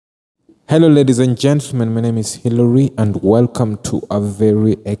Hello, ladies and gentlemen. My name is Hilary, and welcome to a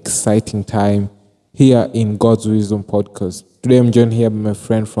very exciting time here in God's Wisdom Podcast. Today, I'm joined here by my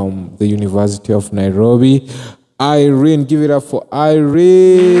friend from the University of Nairobi, Irene. Give it up for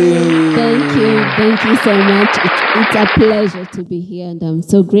Irene. Thank you so much. It's a pleasure to be here, and I'm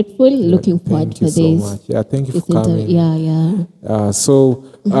so grateful. Looking forward to Thank you so much. Yeah, thank you for coming.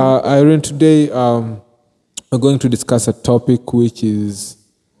 Irene, today we're going to discuss a topic which is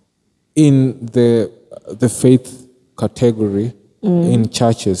in the faith category in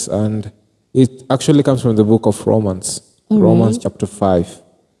churches, and it actually comes from the book of Romans, Romans chapter 5,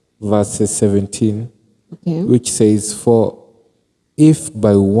 verses 17, which says, "For if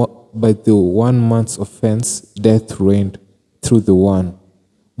by the one man's offense death reigned through the one,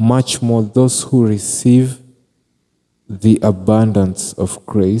 much more those who receive the abundance of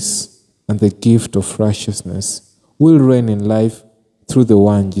grace and the gift of righteousness will reign in life through the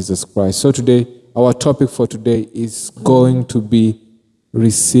one Jesus Christ." So today, our topic for today is going to be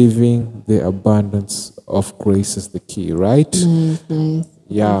receiving the abundance of grace as the key, right? Nice.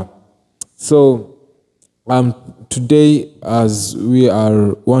 Yeah. So today, as we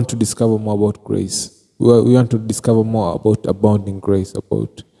want to discover more about grace, we want to discover more about abounding grace,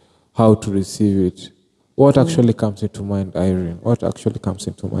 about how to receive it. What actually comes into mind, Irene? What actually comes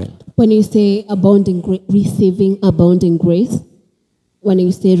into mind? When you say receiving abounding grace, when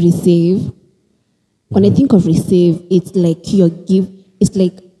you say receive, when I think of receive, it's like you're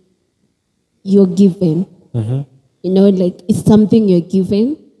given. You know, like it's something you're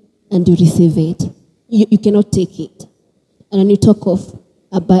given and you receive it. You cannot take it. And when you talk of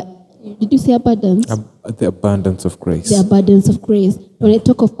did you say abundance? The abundance of grace. The abundance of grace. When I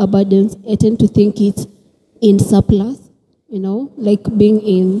talk of abundance, I tend to think it's in surplus, you know, like being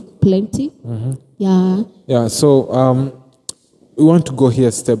in plenty. Yeah. So we want to go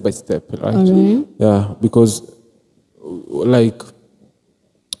here step by step, right? All right. Yeah, because like,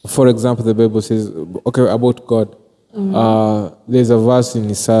 for example, the Bible says, about God, there's a verse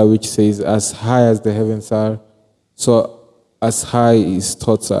in Isaiah which says, "As high as the heavens are, so as high his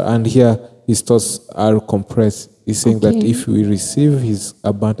thoughts are." And here his thoughts are compressed. He's saying that if we receive his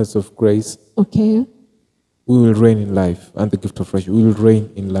abundance of grace, we will reign in life, and the gift of righteousness, we will reign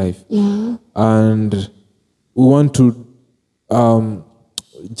in life. Yeah. And we want to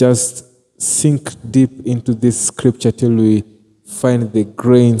just sink deep into this scripture till we find the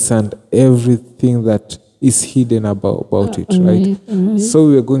grains and everything that is hidden about it, right? So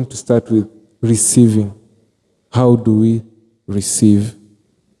we are going to start with receiving. How do we receive?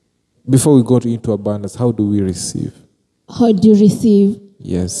 Before we go into abundance, how do we receive? How do you receive?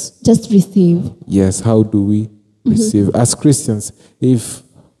 Yes. Just receive. Yes, how do we receive? As Christians, if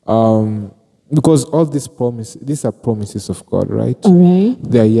because all these are promises of God, right? All right.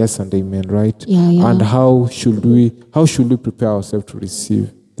 They are yes and amen, right? Yeah. And how should we prepare ourselves to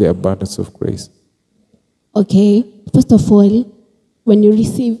receive the abundance of grace? Okay. First of all, when you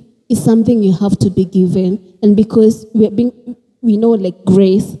receive, it's something you have to be given, and because we know like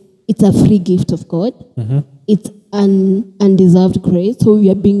grace, it's a free gift of God. It's an undeserved grace, so we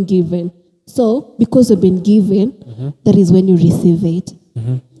are being given. So because we've been given, that is when you receive it.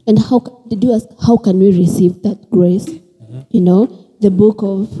 And did you ask how can we receive that grace? You know, the book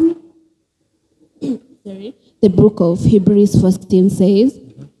of Hebrews 14 says,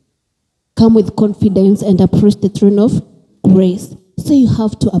 "Come with confidence and approach the throne of grace." So you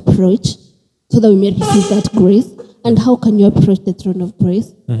have to approach so that we may receive that grace. And how can you approach the throne of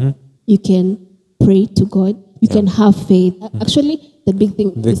grace? You can pray to God. You can have faith. Actually, the big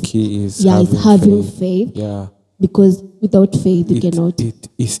thing Key is having faith. Yeah. Because without faith, you cannot. It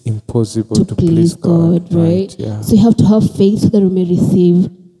is impossible to please God, right? Yeah. So you have to have faith so that we may receive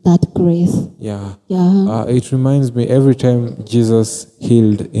that grace. Yeah. Yeah. It reminds me, every time Jesus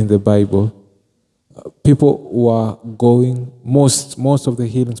healed in the Bible, people were going, most of the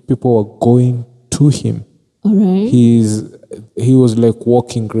healings, people were going to him. All right. He was like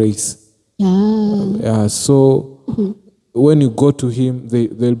walking grace. Yeah. So when you go to him, there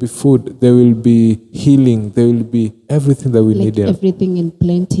will be food, there will be healing, there will be everything that we need. Everything in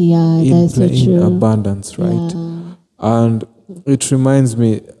plenty. Yeah, that's so true. In abundance, right? Yeah. And it reminds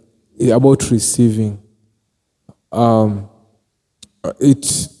me about receiving.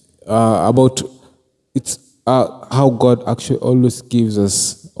 It's how God actually always gives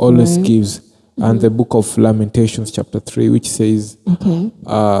us, gives. And the book of Lamentations chapter 3, which says,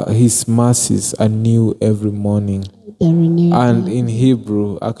 his mercies are new every morning. And in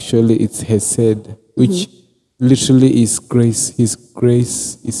Hebrew, actually, it's Hesed, which literally is grace. His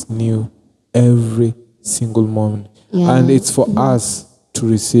grace is new every single moment. Yeah. And it's for us to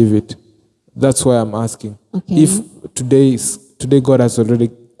receive it. That's why I'm asking. Okay. If today God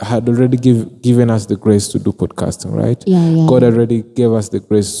had already given us the grace to do podcasting, right? Yeah. God already gave us the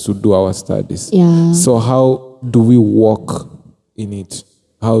grace to do our studies. Yeah. So how do we walk in it?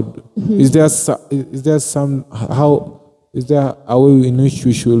 Is there a way in which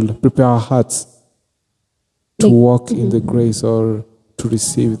we should prepare our hearts to walk in the grace or to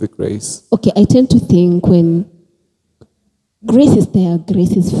receive the grace? Okay, I tend to think when grace is there,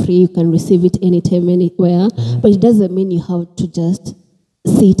 grace is free, you can receive it anytime, anywhere, but it doesn't mean you have to just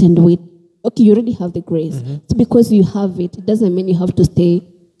sit and wait. Okay, you already have the grace. So because you have it, it doesn't mean you have to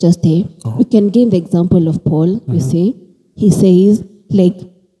just stay. We can give the example of Paul, you see. He says, like,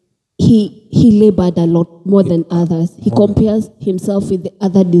 he labored a lot more than others. He compares himself with the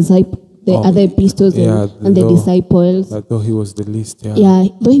other disciples, other epistles and the disciples. Though he was the least, Yeah,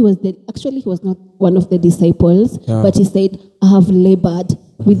 though he was he was not one of the disciples, but he said, I have labored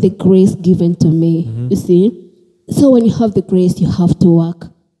with the grace given to me. You see? So when you have the grace, you have to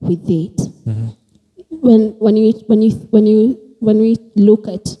work with it. When we look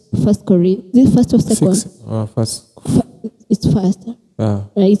at 1 Corinthians, is it first or second? First. It's first. Yeah.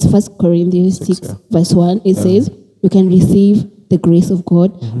 Right, it's 1 Corinthians 6, verse 1. It says, you can receive the grace of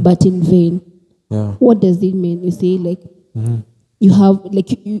God, but in vain. Yeah. What does it mean? You see, like, you have,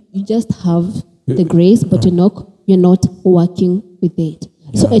 like, you just have the grace, but you're not working with it.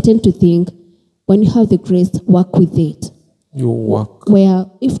 So I tend to think, when you have the grace, work with it. You work. Where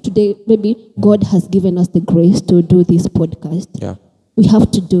if today, maybe God has given us the grace to do this podcast, we have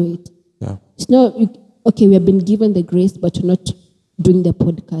to do it. Yeah. It's not, okay, we have been given the grace, but you're not doing the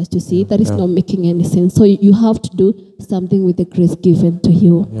podcast. You see, that is not making any sense. So you have to do something with the grace given to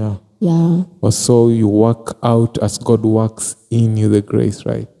you. Yeah. Yeah. Or so you work out as God works in you the grace,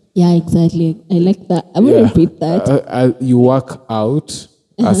 right? Yeah, exactly. I like that. I will repeat that. You work out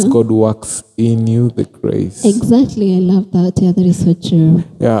as God works in you the grace. Exactly. I love that. Yeah, that is so true.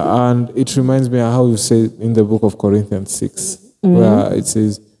 Yeah, and it reminds me of how you say in the book of Corinthians 6, where it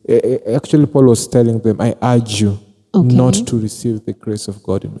says, actually Paul was telling them, I urge you not to receive the grace of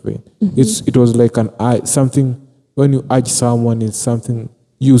God in vain. It was like something, when you urge someone, it's something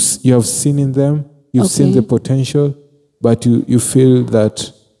you have seen in them, you've seen the potential, but you feel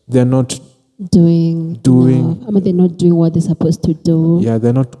that they're not doing enough. I mean, they're not doing what they're supposed to do. Yeah,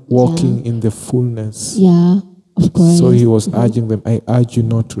 they're not walking in the fullness. Yeah, of course. So he was urging them, I urge you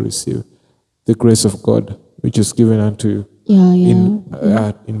not to receive the grace of God, which is given unto you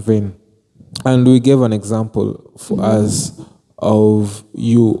in vain. And we gave an example for us of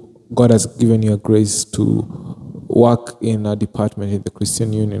God has given you a grace to work in a department in the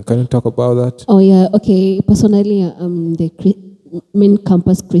Christian Union. Can you talk about that? Oh, yeah. Okay. Personally, the main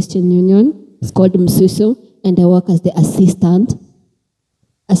campus Christian Union. It's called MSUSU, and I work as the assistant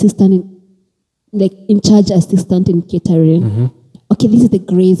in charge assistant in catering. Okay, this is the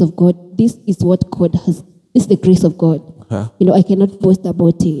grace of God. This is what God has. This is the grace of God. I cannot boast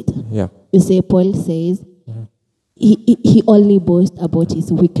about it. Yeah. You say Paul says he only boasts about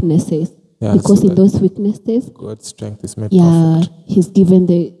his weaknesses. Because in those weaknesses, God's strength is made perfect. He's given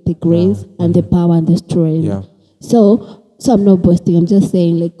the grace and the power and the strength. Yeah. So I'm not boasting. I'm just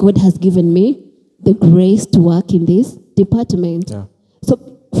saying, like, God has given me the grace to work in this department. Yeah. So,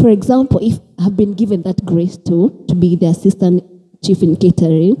 for example, if I've been given that grace to be the assistant chief in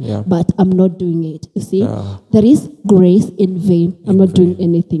catering, but I'm not doing it. You see, there is grace in vain. I'm not doing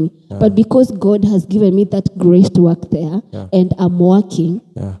anything. But because God has given me that grace to work there, and I'm working,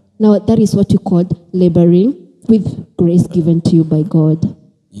 now that is what you call laboring with grace given to you by God.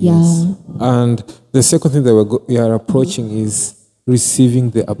 Yes. Yeah. And the second thing that we are approaching is receiving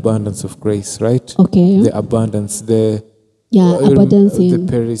the abundance of grace, right? Okay. The abundance, abundance the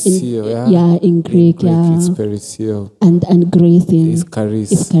perisio, in Greek, it's perisio. And grace is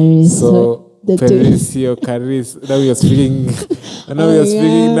charis. Is charis. So perisio, charis. Now we are speaking.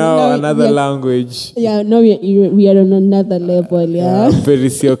 Another language. Yeah, now we are on another level. Yeah.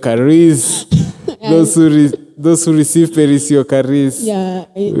 Perisio, charis. Those who receive perisio, charis.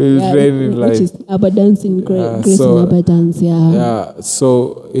 Will reign in life. Which is abundance in grace and abundance. Yeah.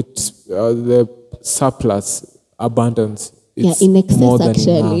 So it's the surplus, abundance. It's in excess, more than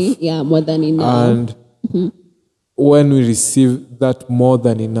actually. Enough. Yeah, more than enough. And when we receive that more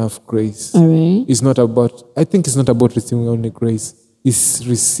than enough grace, all right. I think it's not about receiving only grace. It's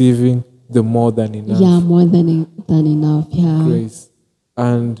receiving the more than enough. Yeah, more than enough. Yeah. Grace.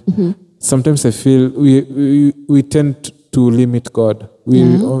 And sometimes I feel we tend to limit God. We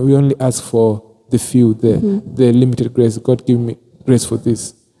only ask for the few, the limited grace. God, give me grace for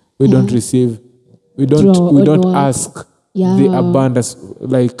this. We don't receive. We don't ask the abundance.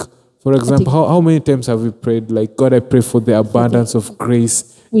 Like, For example, how many times have we prayed like, God, I pray for the abundance of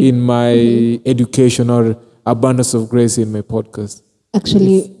grace in my education, or abundance of grace in my podcast?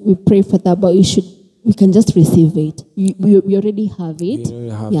 Actually, we pray for that, but we can just receive it. We already have it.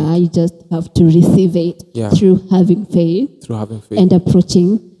 You just have to receive it through having faith. Through having faith. And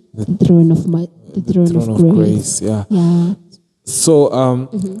approaching the throne of grace. Yeah. So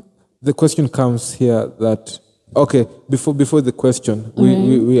the question comes here that, okay, before the question,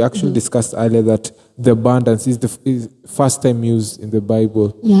 we actually discussed earlier that the abundance is the first time used in the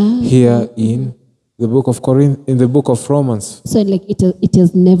Bible here in the book of in the book of Romans. So like it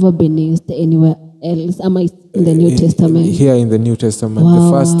has never been used anywhere else. Am I in the New Testament? Here in the New Testament. Wow.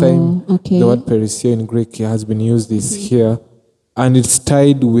 The first time the word perisio in Greek has been used is here, and it's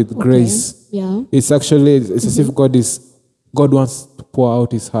tied with grace. Yeah. It's actually as if God wants to pour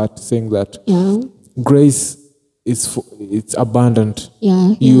out his heart, saying that grace it's abundant.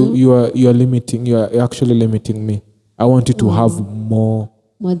 You are limiting. You are actually limiting me. I want you to have more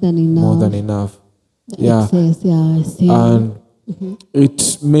than enough. I see. And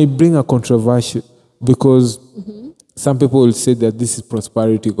it may bring a controversy because some people will say that this is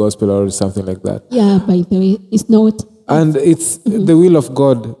prosperity gospel or something like that. Yeah, by the way, it's not. And it's the will of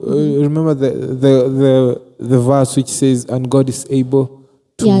God. Remember the verse which says, and God is able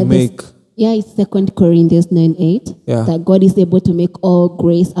to make. It's 2 Corinthians 9:8. That God is able to make all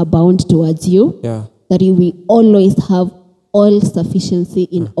grace abound towards you. That you will always have all sufficiency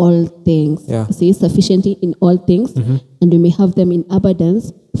in all things. See, sufficiency in all things, and you may have them in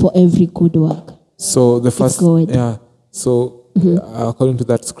abundance for every good work. So the first, So according to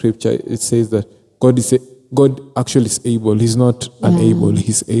that scripture, it says that God actually is able. He's not unable.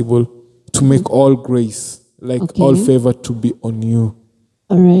 He's able to make all grace, like all favor, to be on you.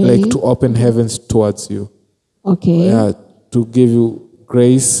 All right. Like to open heavens towards you. Okay. To give you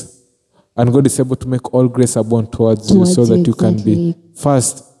grace. And God is able to make all grace abound towards you so that you can be.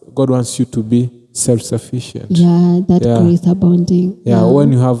 First, God wants you to be self-sufficient. Grace abounding.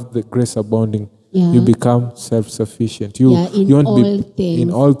 When you have the grace abounding, you become self-sufficient. You won't all be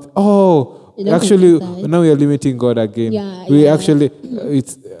in all. Actually, now we are limiting God again. Actually,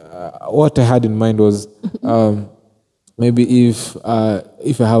 it's what I had in mind was maybe if I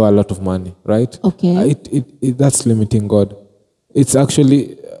have a lot of money, right? Okay. That's limiting God. It's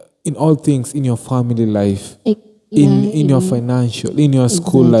actually in all things, in your family life, in your financial, in your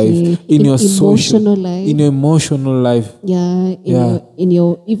school life, in your social life, in your emotional life. In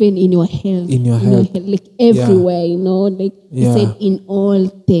your health. Like everywhere, like you said, in all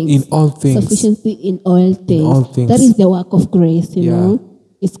things. In all things. Sufficiency in all things. In all things. That is the work of grace, you know.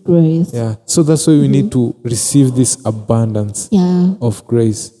 It's grace. So that's why we need to receive this abundance of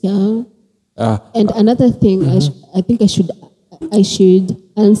grace. And another thing I think I should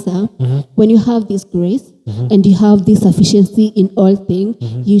answer, when you have this grace and you have this sufficiency in all things,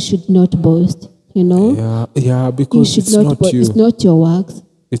 you should not boast, you know. Because you should not boast. It's not your works.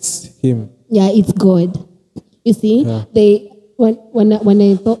 It's him. It's God. You see, when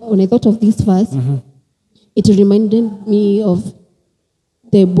I thought of this verse, it reminded me of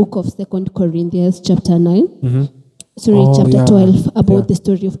the book of 2 Corinthians chapter 9. Chapter 12, about the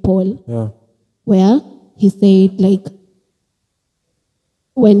story of Paul. Where he said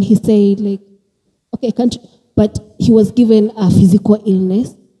but he was given a physical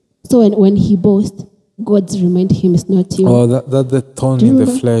illness. So when he boasts, God reminded him, it's not you. That the thorn in the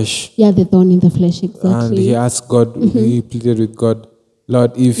flesh. The thorn in the flesh, exactly. And he asked God, he pleaded with God,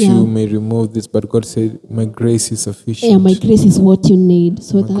 Lord, if you may remove this. But God said, my grace is sufficient. My grace is what you need.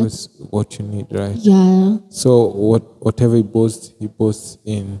 So my grace is what you need, right? So whatever he boasts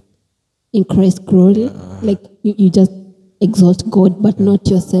in Christ's glory. Like you just exalt God, but not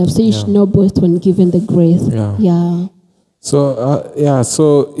yourself. So you should not boast when given the grace. So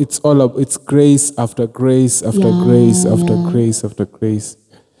it's it's grace after grace after grace after grace after grace.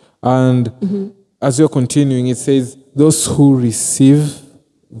 And as you're continuing, it says, those who receive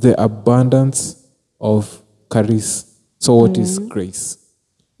the abundance of charis. So what is grace?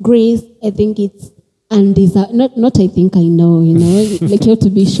 Grace, I think it's undeserved. Not I think I know, you know. Like you have to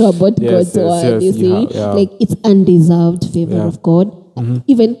be sure about God's word, you see. Like it's undeserved favor of God,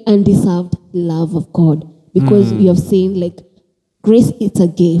 even undeserved love of God. Because we have seen like grace is a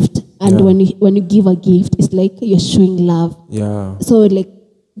gift. And when you give a gift, it's like you're showing love. So like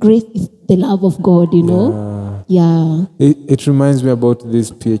grace is the love of God, you know. It reminds me about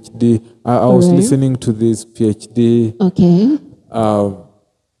this PhD. I was listening to this PhD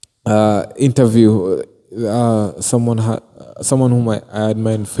interview. Someone whom I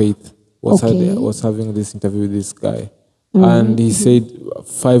admire in faith was having this interview with this guy, and he said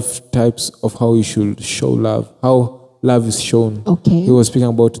 5 types of how you should show love, how love is shown. Okay. He was speaking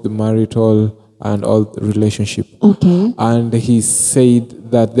about the marital and all the relationship. Okay. And he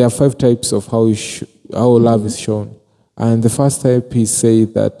said that there are 5 types of how how love is shown. And the first type, he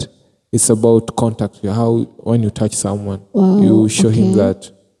said that it's about contact. How when you touch someone, Wow, you show him okay.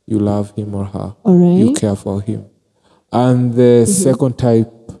 that you love him or her. All right. You care for him. And the second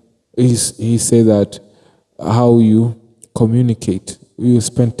type is, he said that how you communicate. You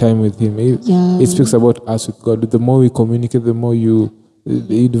spend time with him. It speaks about us with God. The more we communicate, the more you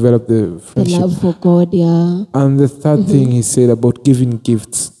develop the The friendship. love for God, yeah. And the third thing he said about giving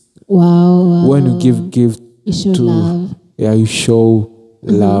gifts. Wow. When you give gifts, You show love. yeah, you show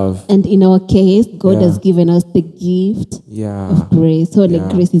love. And in our case, God Yeah. has given us the gift Yeah, of grace. So, like,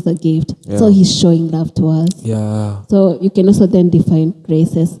 Yeah. grace is a gift. Yeah. So, He's showing love to us. yeah, So, you can also then define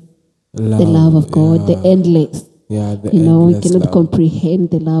grace as the love of God, the endless. yeah, the We endless cannot love.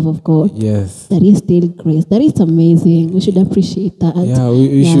 comprehend the love of God. Yes, That is still grace. That is amazing. We should appreciate that. yeah,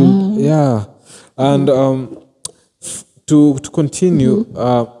 we should, yeah. And to continue,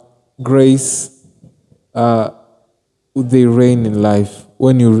 grace, they reign in life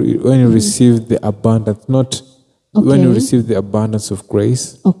when you receive the abundance, not when you Okay. receive the abundance of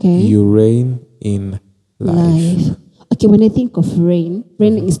grace. Okay. You reign in life. Okay, when I think of reign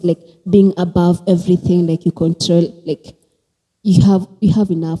is like being above everything, like you control, like you have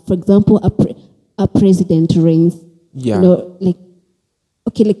enough. For example, a president reigns. Yeah. You know, like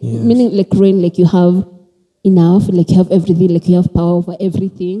okay, like Yes. meaning like reign, like you have enough, like you have everything, like you have power over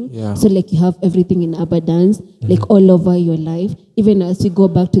everything. Yeah. So like you have everything in abundance, like all over your life. Even as we go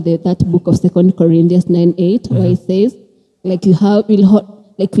back to that book of 2 Corinthians 9:8, where it says, like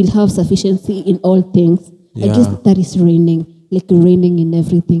we'll have sufficiency in all things. I Yeah. guess that is reigning, like reigning in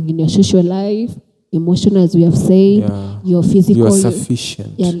everything, in your social life, emotional, as we have said, Yeah. your physical. You are sufficient.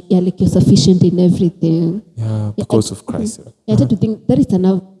 Yeah, like you're sufficient in everything. Yeah, because of Christ. I tend to think that is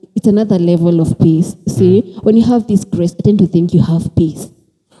another level of peace. See, when you have this grace, I tend to think you have peace.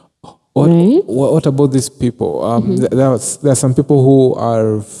 Right? What about these people? There are some people who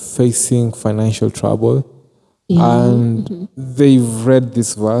are facing financial trouble, Yeah. and they've read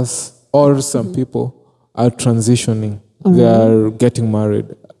this verse, or some people are transitioning. They are getting married,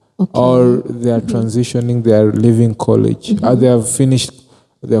 or they are transitioning. They are leaving college, or they have finished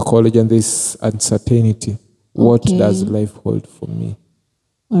their college, and there's uncertainty. What Okay. does life hold for me?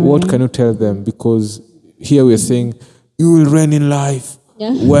 All What right. can you tell them? Because here we are saying you will reign in life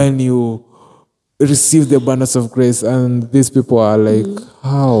Yeah. when you receive the abundance of grace, and these people are like,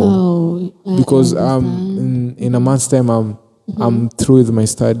 how? Oh, Because I understand. in a month's time I'm through with my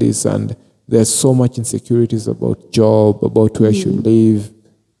studies, and there's so much insecurities about job, about where I should live.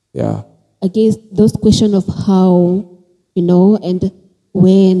 Yeah. I guess those questions of how, and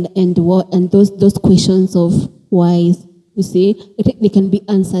when and what, and those questions of why, you see, I think they can be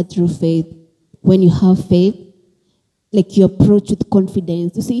answered through faith. When you have faith, like you approach with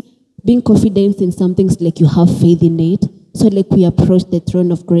confidence. You see, being confident in something is like you have faith in it. So like we approach the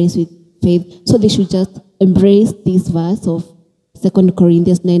throne of grace with faith. So they should just embrace this verse of 2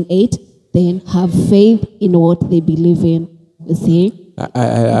 Corinthians 9:8, then have faith in what they believe in. You see? I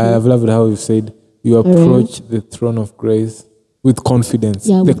have loved how you said you approach the throne of grace with confidence.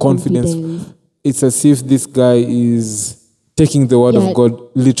 Yeah, The with confidence. confidence. It's as if this guy is taking the word Yeah. of God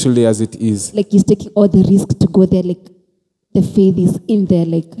literally as it is. Like he's taking all the risk to go there. Like the faith is in there.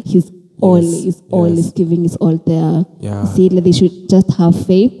 Like his all Yes. is giving his all there. Yeah. You see, like they should just have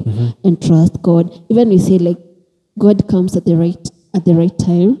faith and trust God. Even we say like God comes at the right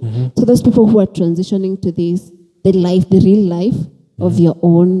time. So those people who are transitioning to this, the real life of your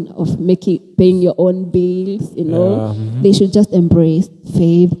own, of paying your own bills, they should just embrace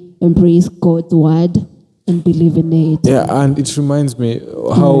faith, embrace God's word, and believe in it. Yeah, and it reminds me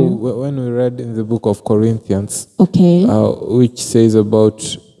how when we read in the book of Corinthians, Okay. which says about,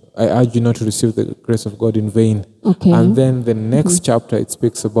 I urge you not to receive the grace of God in vain. Okay. And then the next chapter, it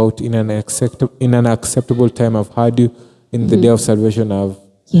speaks about in an acceptable time I've heard you, in the day of salvation I've.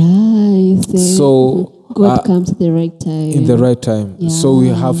 Yeah, you see. So, God comes at the right time. In the right time. So we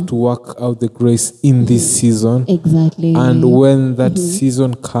have to work out the grace in this season. Exactly. And when that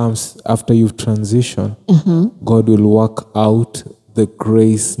season comes after you've transitioned, God will work out the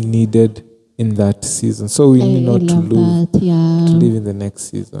grace needed in that season. So we need not to love lose, that. Yeah. to live in the next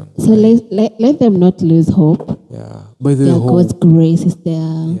season. So let them not lose hope. Yeah. By the Yeah, way, God's grace is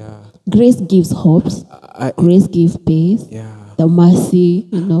there. yeah. Grace gives hopes. Grace gives peace. Yeah. The mercy,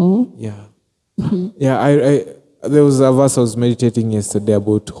 Yeah. Yeah, I there was a verse I was meditating yesterday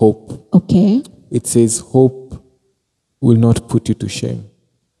about hope. Okay. It says hope will not put you to shame.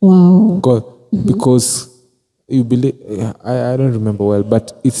 Wow. God, because you believe, I don't remember well,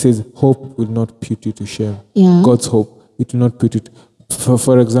 but it says hope will not put you to shame. Yeah. God's hope, it will not put you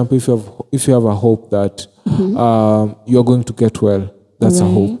for example, if you have a hope that you're going to get well, that's a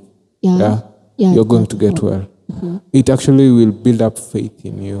Right. hope. Yeah. Yeah, You're going that's to a get hope. well. It actually will build up faith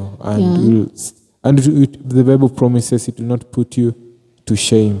in you, and the Bible promises it will not put you to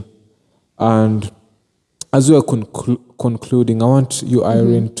shame. And as we are concluding, I want you,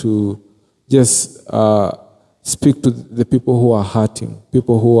 Irene, to just speak to the people who are hurting,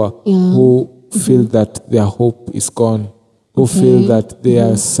 people who feel that their hope is gone, who feel that they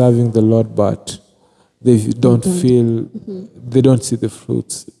are serving the Lord, but they don't feel, they don't see the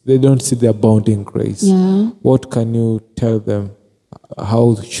fruits, they don't see the abounding grace. Yeah. What can you tell them?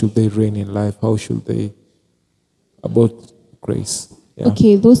 How should they reign in life? How should they about grace? Yeah.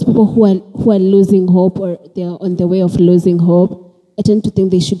 Okay, those people who are losing hope, or they are on the way of losing hope, I tend to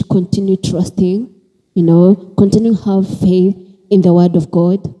think they should continue trusting, continue to have faith in the word of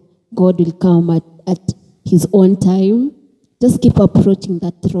God. God will come at his own time. Just keep approaching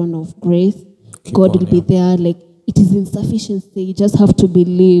that throne of grace. God will be there. Like, it is insufficiency. You just have to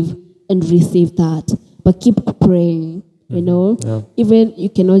believe and receive that. But keep praying, Yeah. Even you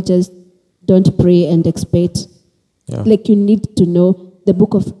cannot just don't pray and expect. Yeah. Like, you need to know the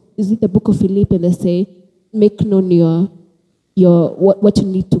book of Philippians. They say, make known your what you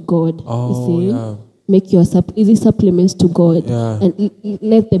need to God. Oh, you see? yeah. Make your easy supplements to God, Yeah. and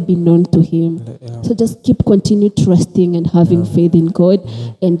let them be known to Him. Yeah. So just continue trusting and having faith in God,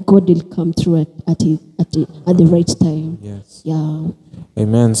 and God will come through at the right time. Yes. Yeah.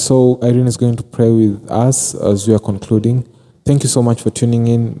 Amen. So Irene is going to pray with us as we are concluding. Thank you so much for tuning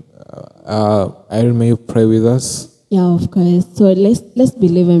in. Irene, may you pray with us? Yeah, of course. So let's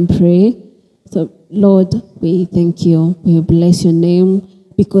believe and pray. So Lord, we thank you. We bless your name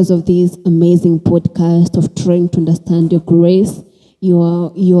because of this amazing podcast of trying to understand your grace,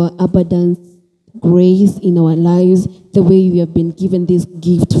 your abundant grace in our lives, the way we have been given this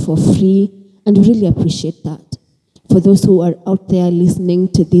gift for free, and we really appreciate that. For those who are out there listening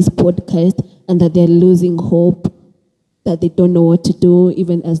to this podcast and that they're losing hope, that they don't know what to do,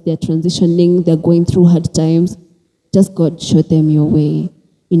 even as they're transitioning, they're going through hard times, just God show them your way.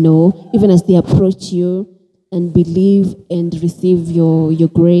 Even as they approach you and believe and receive your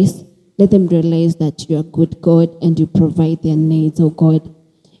grace, let them realize that you're a good God and you provide their needs, oh God.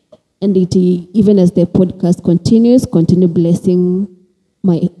 And even as the podcast continues, continue blessing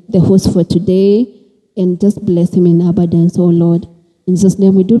the host for today, and just bless him in abundance, oh Lord. In Jesus'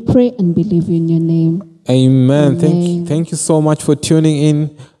 name we do pray and believe in your name. Amen. Amen. Thank you so much for tuning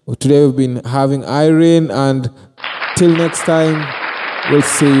in. Today we've been having Irene, and till next time, we'll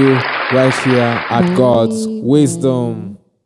see you right here at Bye. God's Wisdom.